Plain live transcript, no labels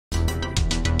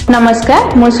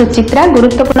नमस्कार मु सुचित्रा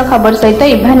गुरुत्वपूर्ण खबर सहित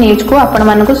इभा न्यूज को आपण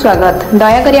मानकु स्वागत।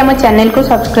 दयाकरी आम चैनल को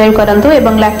सब्सक्राइब करंतु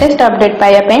एवं लेटेस्ट अपडेट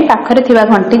पाया पई पाखरे थिबा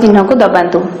घंटी चिन्ह को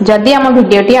दबांतु। जदि आम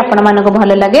वीडियोटी आपण मानकु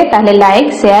भलो लागे ताले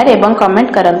लाइक शेयर एवं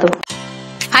कमेंट करंतु।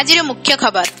 आजिर मुख्य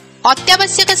खबर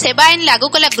अत्यावश्यक सेवा आईन लागू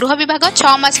कला गृह विभाग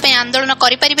 6 मास पई आंदोलन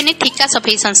करि परिबेनी ठिका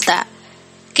सफाई संस्था।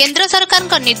 केंद्र सरकार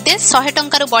का निर्देश 100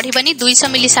 टंका बढ़िबनी 200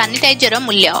 मिली सैनिटाइजर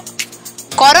मूल्य।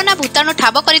 कोरोना भूताणु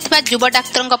ठाब करितबा युवा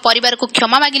डाक्तर परिवार को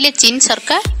क्षमा मागिले चीन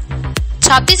सरकार।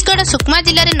 छत्तीसगढ़ सुकमा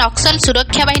जिले में नक्सल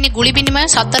सुरक्षा बाहिनी गुली विनिमय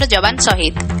 17 जवान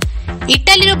शहीद।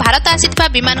 इटाली भारत आसिथिबा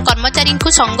विमान कर्मचारी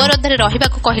को संगरोध में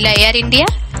रहिबाकु कहिला एयर इंडिया।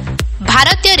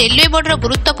 भारतीय रेलवे बोर्डर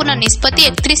गुरुत्वपूर्ण निष्पत्ति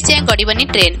 31 जाए गड़िबनी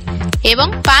ट्रेन एवं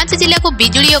 5 जिला को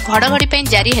बिजुली और घड़घड़ी पर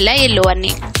जारी है येलो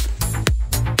वार्निंग।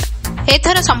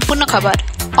 एथर संपूर्ण खबर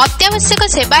अत्यावश्यक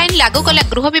सेवा आईन लागू कला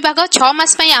गृह विभाग 6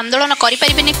 मास पई आंदोलन करि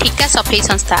परिबेनी ठिका सफाई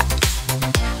संस्था।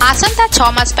 आसंता 6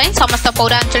 मास पई समस्त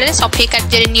पौरांचल में सफाई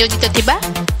कार्य नियोजित थिबा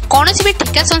कोनोसी भी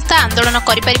ठिका संस्था आंदोलन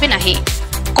करि परिबे नाही।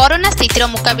 कोरोना स्थितिर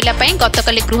मुकाबिला पई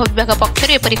गतकाली गृह विभाग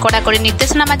पक्षरु एपरि कड़ाकड़ी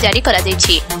निर्देशनामा जारी करा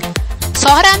दैछि।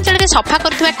 सहरांचल में सफा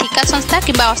करुवा ठिका संस्था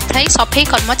किंबा अस्थायी सफाई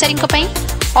कर्मचारी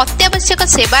अत्यावश्यक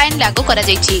सेवा आईन लागू करा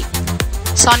दैछि।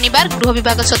 शनिवार गृह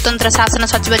विभाग स्वतंत्र शासन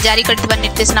सचिव जारी करथिबा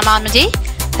निर्देशनामा अनुसार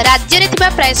राज्य रे थिबा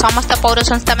प्राय समस्त पौर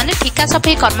संस्था माने ठिका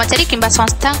सफाई कर्मचारी किंबा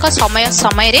संस्थांक समय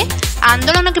समय रे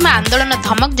आंदोलन किंबा आंदोलन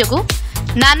धमक जगु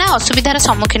नाना असुविधार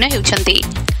सम्मुखीन हेउछंती।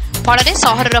 फଳରେ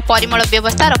सहरर परिमल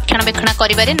व्यवस्था रक्षणाबेक्षण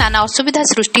करिबारे नाना असुविधा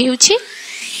सृष्टि हेउछि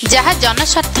जहा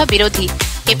जनस्वार्थ विरोधी।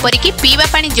 एपरिकी पीवा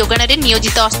पानी जोगाण रे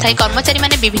नियोजित अस्थायी कर्मचारी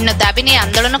माने विभिन्न दाबी नै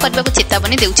आंदोलन करबाकू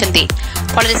चेतावनी देउछंती।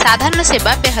 फଳରେ साधारण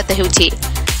सेवा व्याहत हेउछि।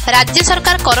 राज्य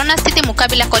सरकार कोरोना स्थिति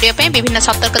मुकाबिला करिया पई विभिन्न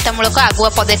सतर्कतामूलक आगुआ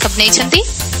पदक्षेप नेइछंती।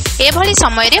 एभली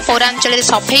समय रे पौरांचल रे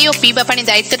सफाई और पीवा पानी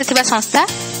दायित्व रे थिबा संस्था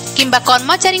किंबा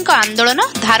कर्मचारी आंदोलन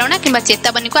धारणा किंबा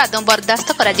चेतावनी को आदौ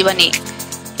बर्दास्त करा जिवनी।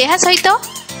 एहा सहित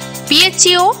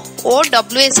पीएचईओ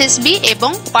ओडब्ल्यूएसएसबी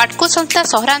एवं वाटको संस्था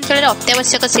सहरांचल रे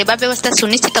अत्यावश्यक सेवा व्यवस्था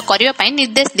सुनिश्चित करिवा पई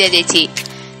निर्देश दिया जायछि।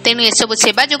 तेणु एसबु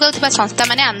सेवा जोगाउथिबा संस्था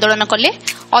माने आंदोलन कले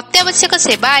अत्यावश्यक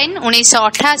सेवा आईन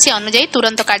 1988 अनुसार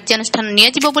तुरंत कार्यानुष्ठान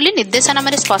नियाजिबो बोली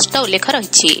निर्देशनामा स्पष्ट उल्लेख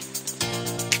रहिछि।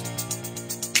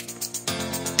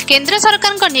 केंद्र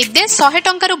सरकार का निर्देश 100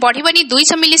 टंका बढ़िबनी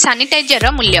 200 मिली सैनिटाइजर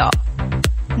मूल्य।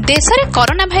 देश में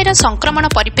कोरोना भाइरस संक्रमण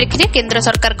परिप्रेक्षी केंद्र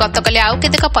सरकार गतकाली आउ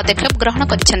केतेक पदक्षेप ग्रहण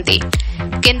करिसेंती।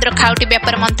 केंद्र खाउटी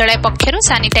व्यापार मंत्रालय पक्षरु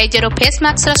सैनिटाइजर और फेस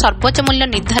मास्क सर्वोच्च मूल्य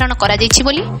निर्धारण करा जायछि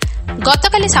बोली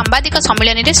गतकाली सांबादिक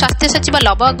सम्मेलन में स्वास्थ्य सचिव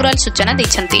लव अग्रवाल सूचना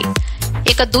दैछंती।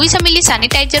 एक 200 मिली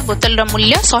सैनिटाइजर बोतल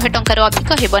मूल्य 100 टंका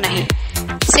अधिक हेबो नाही।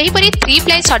 सेहीपरि 3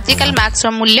 प्लाई सर्जिकल मास्क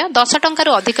मूल्य 10 टंका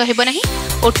अधिक हेबो नाही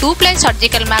और 2 प्लाई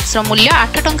सर्जिकल मास्क मूल्य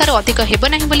 8 टंका अधिक हेबो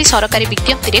नाही बोली सरकारी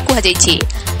विज्ञप्ति रे कुहा जायछि।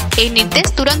 एही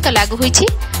निर्देश तुरंत लागू होईछि।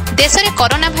 देश में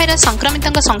कोरोना भाइरस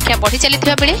संक्रमितों संख्या बढ़ी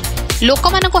चलिथिबा बेले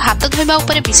लोकमानकु हाथ धोइबा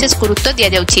उपरे विशेष गुरुत्व दिया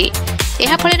जाउछि।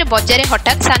 एहा फଳରେ बजारे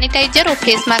हठात सैनिटाइजर और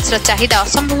फेस मास्क चाहिदा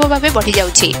असंभव भावे बढ़ी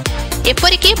जाउछि।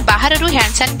 एपरिकी बाहररू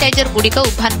हैंड सैनिटाइजर गुड़िक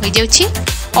उभान हो जाउछि।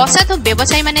 असाधु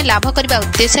व्यवसायी माने लाभ करबा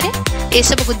उद्देश्य रे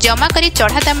एसबु जमा करी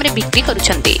चढ़ा दाम रे बिक्री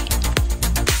करुछंती।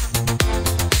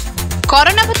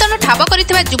 कोरोना भूताणु ठाब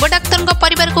करितबा युवा डाक्तर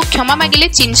परिवार को क्षमा मागिले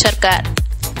चीन सरकार।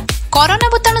 कोरोना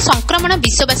भूताणु संक्रमण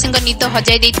विश्ववासी निद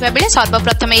हजाई देथिबा बेले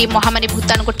सर्वप्रथम एही महामारी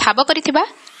भूताणु को ठाब करितबा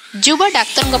युवा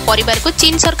डाक्तर परिवार को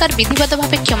चीन सरकार विधिवत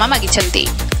भावे क्षमा मागिछंती।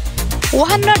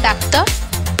 वुहान डाक्तर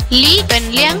ली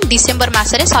वेनलियांग डिसेंबर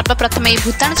मासरे सर्वप्रथम एही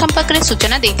भूताणु संपर्क में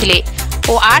सूचना देथिले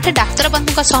और 8 डाक्तर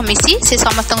बंधुक सह मिसी से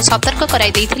समस्त सतर्क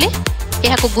कराई देथिले।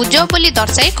 एहाकु गुजब बोली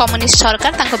दर्शाई कम्युनिस्ट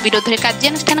सरकार तांको विरोध में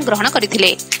कार्यानुष्ठान ग्रहण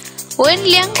करथिले।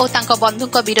 वेनलियांग और तांको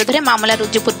बंधुक विरोध में मामला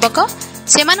रुजुपूर्वक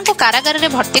सेमानकु कारागार रे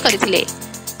भर्ती करथिले।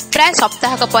 प्राय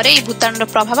सप्ताहक परे एही भूताणुर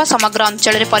प्रभाव समग्र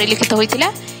अंचल रे परिलक्षित होइतिला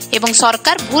एवं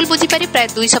सरकार भूल बुझी पारी प्राय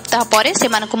 2 सप्ताह परे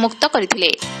सेमानकु मुक्त करथिले।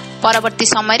 परवर्ती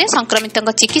समय रे संक्रमितक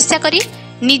चिकित्सा करी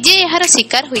निजे एहार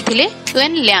शिकार होइतिले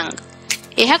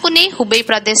वेनलियांग। एहाकु नै हुबेई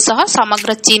प्रदेश सह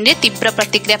समग्र चीन रे तीव्र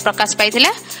प्रतिक्रिया प्रकाश पाइथिला।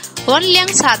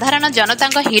 वेनलियांग साधारण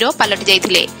जनतांक हीरो पलटि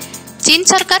जाइथिले। चीन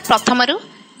सरकार प्रथमरु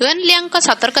वेनलियांग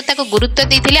सतर्कता को गुरुत्व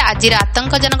देथिले। आजिर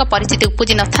आतंकजनक परिस्थिति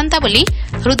उपजी नथांता बोली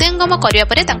हृदयंगम करिया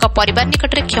परे तांका परिवार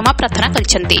निकट रे क्षमा प्रार्थना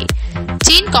करिसेंती।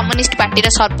 चीन कम्युनिस्ट पार्टी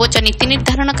सर्वोच्च नीति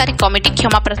निर्धारणकारी कमिटी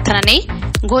क्षमा प्रार्थना नै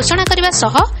घोषणा करबा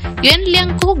सह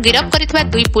वेनलियांग को गिरफ्त करथिबा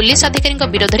 2 पुलिस अधिकारी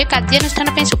विरोध में कार्यानुष्ठान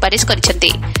पे सुपारिश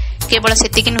करिसेंती। केवल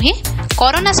सेतिकी नुहे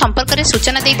कोरोना संपर्क में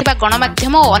सूचना देथिबा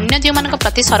गणमाध्यम और अन्य जेमानक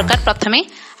प्रति सरकार प्रथमे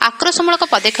आक्रोशमूलक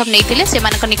पदक्षेप नैथिले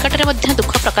सेमानक निकट रे मध्य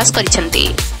दुख प्रकाश करिसेंती।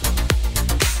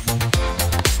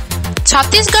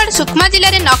 छत्तीसगढ़ सुकमा जिले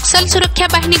में नक्सल सुरक्षा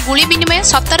बाहिनी गुली विनिमय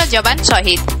 17 जवान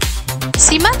शहीद।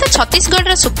 ସୀମାନ୍ତ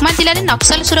ଛତିଶଗଡ଼ର ସୁକମା ଜିଲ୍ଲାରେ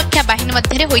ନକ୍ସଲ ସୁରକ୍ଷା ବାହିନୀ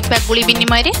ମଧ୍ୟରେ ହୋଇଥିବା ଗୁଳି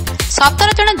ବିନିମୟରେ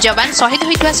 17 ଜଣ ଯବାନ ଶହୀଦ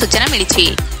ହୋଇଥିବା ସୂଚନା ମିଳିଛି।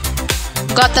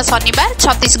 ଗତ ଶନିବାର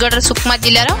ଛତିଶଗଡ଼ର ସୁକମା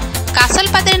ଜିଲ୍ଲାର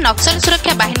କାସଲପାଦରେ ନକ୍ସଲ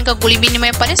ସୁରକ୍ଷା ବାହିନୀଙ୍କ ଗୁଳି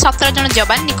ବିନିମୟ ପରେ 17 ଜଣ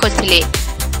ଯବାନ ନିଖୋଜ ଥିଲେ।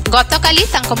 ଗତକାଲି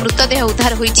ତାଙ୍କ ମୃତଦେହ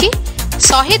ଉଦ୍ଧାର ହୋଇଛି।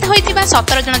 ଶହୀଦ ହୋଇଥିବା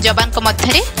 17 ଜଣ ଯବାନଙ୍କ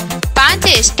ମଧ୍ୟରେ 5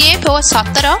 ଏସ୍ଟିଏଫ୍ ଓ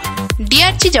 17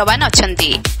 ଡିଆର୍ଜି ଯବାନ ଅଛନ୍ତି।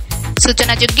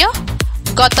 ସୂଚନାଯୋଗ୍ୟ,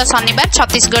 ଗତ ଶନିବାର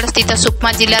ଛତିଶଗଡ଼ ସ୍ଥିତ ସୁକମା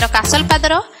ଜିଲ୍ଲାର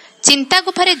କାସଲପାଦର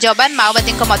ଚିନ୍ତାଗୁଫାରେ ଯବାନ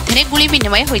ମାଓବାଦୀଙ୍କ ମଧ୍ୟରେ ଗୁଳି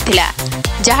ବିନିମୟ ହୋଇଥିଲା,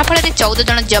 ଯାହାଫଳରେ 14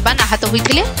 ଜଣ ଯବାନ ଆହତ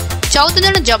ହୋଇଥିଲେ। 14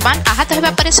 ଜଣ ଯବାନ ଆହତ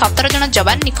ହେବା ପରେ 17 ଜଣ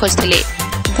ଯବାନ ନିଖୋଜ ଥିଲେ।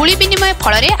 ଗୁଳି ବିନିମୟ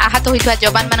ଫଳରେ ଆହତ ହୋଇଥିବା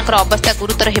ଯବାନମାନଙ୍କର ଅବସ୍ଥା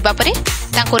ଗୁରୁତର ହେବା ପରେ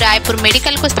ତାଙ୍କୁ ରାୟପୁର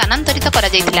ମେଡିକାଲକୁ ସ୍ଥାନାନ୍ତରିତ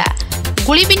କରାଯାଇଥିଲା।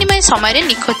 ଗୁଳି ବିନିମୟ ସମୟରେ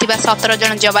ନିଖୋଜ ଥିବା 17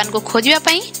 ଜଣ ଯବାନଙ୍କୁ ଖୋଜିବା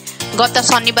ପାଇଁ ଗତ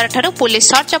ଶନିବାରଠାରୁ ପୁଲିସ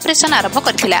ସର୍ଚ୍ଚ ଅପରେସନ ଆରମ୍ଭ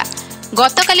କରିଥିଲା।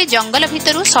 ଗତକାଲି ଜଙ୍ଗଲ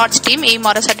ଭିତରୁ ସର୍ଚ୍ଚ ଟିମ୍ ଏହି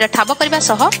ମରଶରୀର ଠାବ କରିବା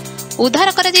ସହ ଉଦ୍ଧାର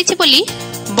କରାଯାଇଛି ବୋଲି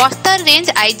Bastar range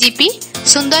IGP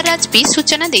Sundarraj P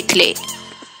ସୂଚନା ଦେଇଥିଲେ।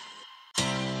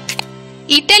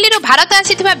 ଇଟାଲୀରୁ ଭାରତ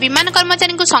ଆସିଥିବା ବିମାନ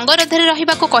କର୍ମଚାରୀଙ୍କୁ ସଙ୍ଗରୋଧରେ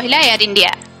ରହିବାକୁ କହିଲା ଏୟାର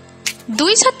ଇଣ୍ଡିଆ।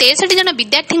 263 ଜଣ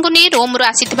ବିଦ୍ୟାର୍ଥୀଙ୍କୁ ନେଇ ରୋମରୁ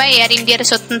ଆସିଥିବା ଏୟାର ଇଣ୍ଡିଆର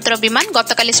ସ୍ୱତନ୍ତ୍ର ବିମାନ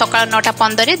ଗତକାଲି ସକାଳ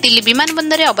 9:15 ଦିଲ୍ଲୀ ବିମାନ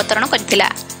ବନ୍ଦରରେ ଅବତରଣ କରିଥିଲା।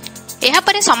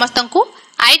 ଏହାପରେ ସମସ୍ତଙ୍କୁ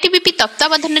ଆଇଟିବିପି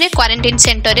ତତ୍ତ୍ୱାବଧାନରେ କ୍ୱାରେଣ୍ଟାଇନ୍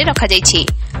ସେଣ୍ଟରରେ ରଖାଯାଇଛି।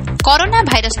 କରୋନା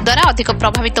ଭାଇରସ ଦ୍ୱାରା ଅଧିକ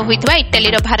ପ୍ରଭାବିତ ହୋଇଥିବା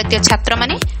ଇଟାଲୀର ଭାରତୀୟ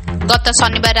ଛାତ୍ରମାନେ ଗତ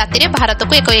ଶନିବାର ରାତିରେ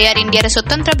ଭାରତକୁ ଏକ ଏୟାର ଇଣ୍ଡିଆର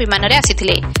ସ୍ୱତନ୍ତ୍ର ବିମାନରେ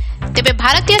ଆସିଥିଲେ। ତେବେ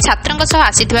ଭାରତୀୟ ଛାତ୍ରଙ୍କ ସହ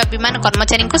ଆସିଥିବା ବିମାନ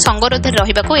କର୍ମଚାରୀଙ୍କୁ ସଙ୍ଗରୋଧରେ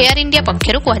ରହିବାକୁ ଏୟାର ଇଣ୍ଡିଆ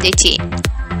ପକ୍ଷରୁ କୁହାଯାଇଛି।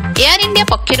 ଏୟାର ଇଣ୍ଡିଆ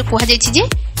ପକ୍ଷରୁ କୁହାଯାଇଛି ଯେ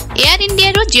ଏୟାର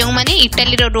ଇଣ୍ଡିଆରୁ ଯେଉଁମାନେ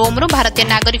ଇଟାଲୀର ରୋମରୁ ଭାରତୀୟ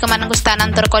ନାଗରିକମାନଙ୍କୁ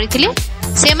ସ୍ଥାନାନ୍ତର କରିଥିଲେ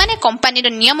ସେମାନେ କମ୍ପାନୀର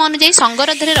ନିୟମ ଅନୁଯାୟୀ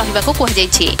ସଙ୍ଗରୋଧରେ ରହିବାକୁ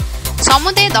କୁହାଯାଇଛି।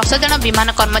 ସମୁଦାୟ 10 ଜଣ ବିମାନ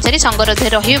କର୍ମଚାରୀ ସଙ୍ଗରୋଧରେ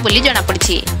ରହିବେ ବୋଲି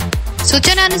ଜଣାପଡ଼ିଛି।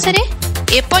 ସୂଚନା ଅନୁସାରେ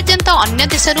ଏପର୍ଯ୍ୟନ୍ତ ଅନ୍ୟ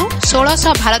ଦେଶରୁ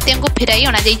 1600 ଭାରତୀୟଙ୍କୁ ଫେରାଇ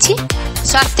ଅଣାଯାଇଛି।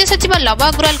 ସ୍ୱାସ୍ଥ୍ୟ ସଚିବ ଲବ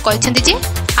ଅଗ୍ରୱାଲ କହିଛନ୍ତି ଯେ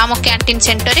ଆମ କ୍ୟାଣ୍ଟିନ୍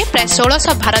ସେଣ୍ଟରରେ ପ୍ରାୟ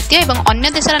 1600 ଭାରତୀୟ ଏବଂ ଅନ୍ୟ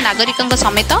ଦେଶର ନାଗରିକଙ୍କ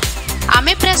ସମେତ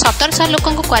ଆମେ ପ୍ରାୟ 1700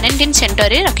 ଲୋକଙ୍କୁ କ୍ୱାରେଣ୍ଟାଇନ୍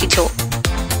ସେଣ୍ଟରରେ ରଖିଛୁ।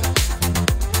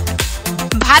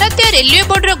 ଭାରତୀୟ ରେଲୱେ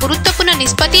ବୋର୍ଡର ଗୁରୁତ୍ୱପୂର୍ଣ୍ଣ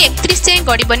ନିଷ୍ପତ୍ତି 31 ଯାଏଁ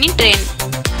ଗଡ଼ିବନି ଟ୍ରେନ୍।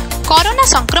 କରୋନା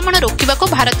ସଂକ୍ରମଣ ରୋକିବାକୁ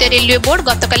ଭାରତୀୟ ରେଲୱେ ବୋର୍ଡ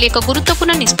ଗତକାଲି ଏକ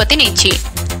ଗୁରୁତ୍ୱପୂର୍ଣ୍ଣ ନିଷ୍ପତ୍ତି ନେଇଛି।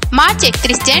 ମାର୍ଚ୍ଚ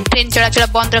 31 ଯାଏଁ ଟ୍ରେନ୍ ଚଳାଚଳ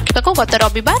ବନ୍ଦ ରଖିବାକୁ ଗତ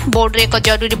ରବିବାର ବୋର୍ଡରେ ଏକ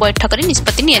ଜରୁରୀ ବୈଠକରେ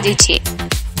ନିଷ୍ପତ୍ତି ନିଆଯାଇଛି।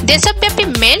 ଦେଶବ୍ୟାପୀ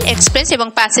ମେଲ୍, ଏକ୍ସପ୍ରେସ୍ ଏବଂ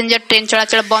ପାସେଞ୍ଜର ଟ୍ରେନ୍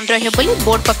ଚଳାଚଳ ବନ୍ଦ ରହିବ ବୋଲି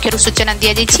ବୋର୍ଡ ପକ୍ଷରୁ ସୂଚନା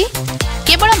ଦିଆଯାଇଛି।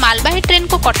 କେବଳ ମାଲବାହୀ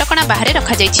ଟ୍ରେନ୍କୁ କଟକଣା ବାହାରେ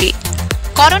ରଖାଯାଇଛି।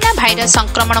 କରୋନା ଭାଇରସ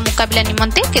ସଂକ୍ରମଣ ମୁକାବିଲା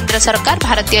ନିମନ୍ତେ କେନ୍ଦ୍ର ସରକାର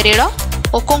ଭାରତୀୟ ରେଳ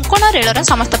ଓ କୋଙ୍କଣ ରେଳର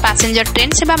ସମସ୍ତ ପାସେଞ୍ଜର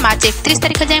ଟ୍ରେନ୍ ସେବା ମାର୍ଚ୍ଚ 31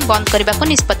 ତାରିଖ ଯାଏଁ ବନ୍ଦ କରିବାକୁ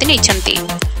ନିଷ୍ପତ୍ତି ନେଇଛନ୍ତି।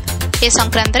 ଏ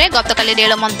ସଂକ୍ରାନ୍ତରେ ଗତକାଲି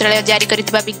ରେଳ ମନ୍ତ୍ରାଳୟ ଜାରି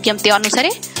କରିଥିବା ବିଜ୍ଞପ୍ତି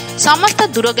ଅନୁସାରେ ସମସ୍ତ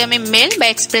ଦୂରଗାମୀ ମେଲ୍ ବା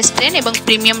ଏକ୍ସପ୍ରେସ୍ ଟ୍ରେନ୍ ଏବଂ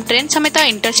ପ୍ରିମିୟମ୍ ଟ୍ରେନ୍ ସମେତ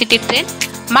ଇଣ୍ଟରସିଟି ଟ୍ରେନ୍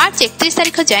ମାର୍ଚ୍ଚ 31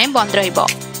 ତାରିଖ ଯାଏଁ ବନ୍ଦ ରହିବ।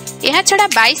 ଏହାଛଡ଼ା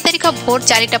 22 ତାରିଖ ଭୋର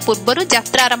 4ଟା ପୂର୍ବରୁ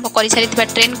ଯାତ୍ରା ଆରମ୍ଭ କରିସାରିଥିବା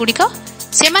ଟ୍ରେନ୍ଗୁଡ଼ିକ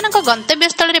ସେମାନଙ୍କ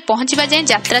ଗନ୍ତବ୍ୟସ୍ଥଳରେ ପହଞ୍ଚିବା ଯାଏଁ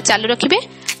ଯାତ୍ରା ଚାଲୁ ରଖିବେ।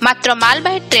 ମାତ୍ର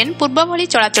ମାଲବାହୀ ଟ୍ରେନ୍ ପୂର୍ବ ଭଳି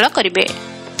ଚଳାଚଳ କରିବେ।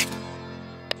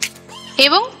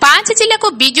 ଏବଂ 5 ଜିଲ୍ଲାକୁ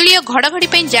ବିଜୁଳି ଓ ଘଡ଼ଘଡ଼ି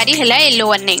ପାଇଁ ଜାରି ହେଲା ୟେଲୋ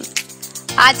ୱାର୍ଣ୍ଣିଂ।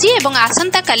 ଆଜି ଏବଂ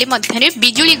ଆସନ୍ତାକାଲି ମଧ୍ୟରେ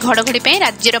ବିଜୁଳି ଘଡ଼ଘଡ଼ି ପାଇଁ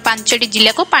ରାଜ୍ୟର 5ଟି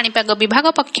ଜିଲ୍ଲାକୁ ପାଣିପାଗ ବିଭାଗ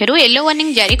ପକ୍ଷରୁ ୟେଲୋ ୱାର୍ଣ୍ଣିଂ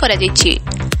ଜାରି କରାଯାଇଛି।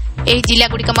 ଏହି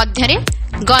ଜିଲ୍ଲାଗୁଡ଼ିକ ମଧ୍ୟରେ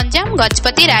ଗଞ୍ଜାମ,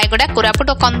 ଗଜପତି, ରାୟଗଡ଼ା, କୋରାପୁଟ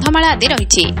ଓ କନ୍ଧମାଳ ଆଦି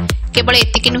ରହିଛି। କେବଳ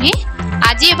ଏତିକି ନୁହେଁ,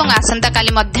 ଆଜି ଏବଂ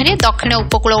ଆସନ୍ତାକାଲି ମଧ୍ୟରେ ଦକ୍ଷିଣ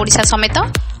ଉପକୂଳ ଓଡ଼ିଶା ସମେତ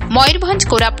ମୟୂରଭଞ୍ଜ,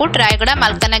 କୋରାପୁଟ, ରାୟଗଡ଼ା,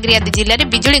 ମାଲକାନଗିରି ଆଦି ଜିଲ୍ଲାରେ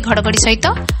ବିଜୁଳି ଘଡ଼ଘଡ଼ି ସହିତ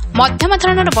ମଧ୍ୟମ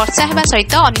ଧରଣର ବର୍ଷା ହେବା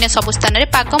ସହିତ ଅନ୍ୟ ସବୁ ସ୍ଥାନରେ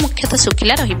ପାଗ ମୁଖ୍ୟତଃ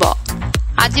ଶୁଖିଲା ରହିବ।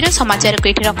 ଆଜିର ସମାଚାରକୁ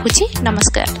ଏଠି ରଖୁଛି।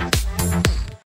 ନମସ୍କାର।